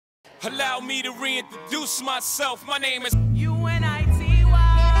Allow me to reintroduce myself. My name is UNITY.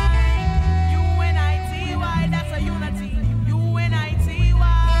 UNITY. That's a unity. UNITY.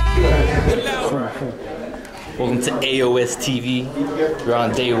 Welcome to AOS TV. We're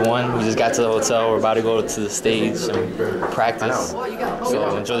on day one. We just got to the hotel. We're about to go to the stage and practice.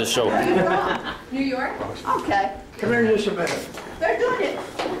 So enjoy the show. New York? Okay. Come here just a minute. They're doing it.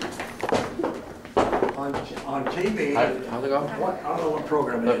 On TV, How's it go? I don't know what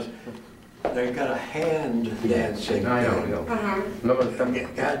program it is. They've got a hand dancing. I know.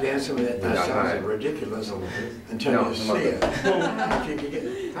 God dancing with it. That sounds ridiculous until you see it.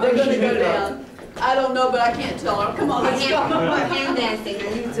 They're going to go down. I don't know, but I can't tell her. Come on, let's go. Hand dancing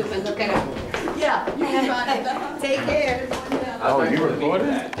on YouTube and look at it. Yeah, you can find it. Take care. Oh, you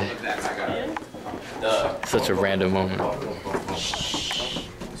recorded? Such a random moment.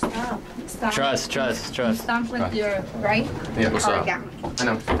 Stop. Trust. Stomp with your right. Yeah, what's up? Down. I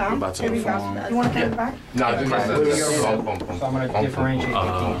know. Stomp. About to Here we go. You want to come back? No, So I'm going to differentiate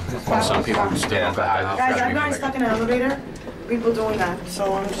some people stand back. Guys, I've gotten stuck in an elevator. People doing that,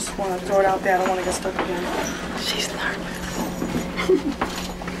 so I just want to throw it out there. I don't want to get stuck again. She's nervous.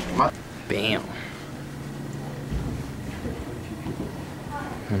 Bam.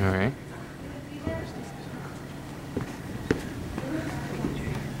 All right.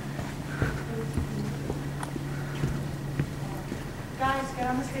 Guys, get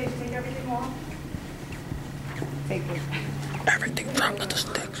on the stage. Take everything off. Take it. Everything dropped on the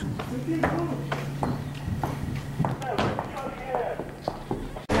sticks.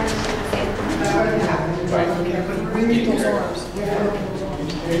 We need those arms.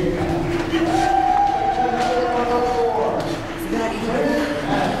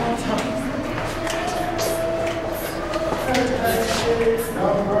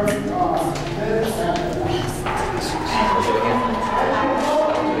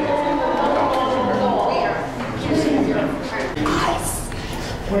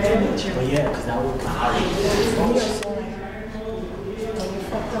 But yeah, because that would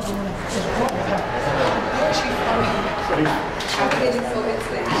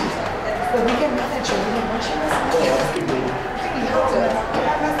But we can manage it. We can watch it.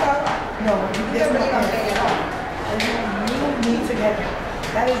 No, you need to get it.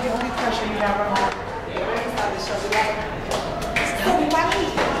 That is the only pressure you have on her.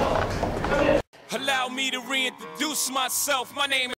 Allow me to reintroduce myself. My name is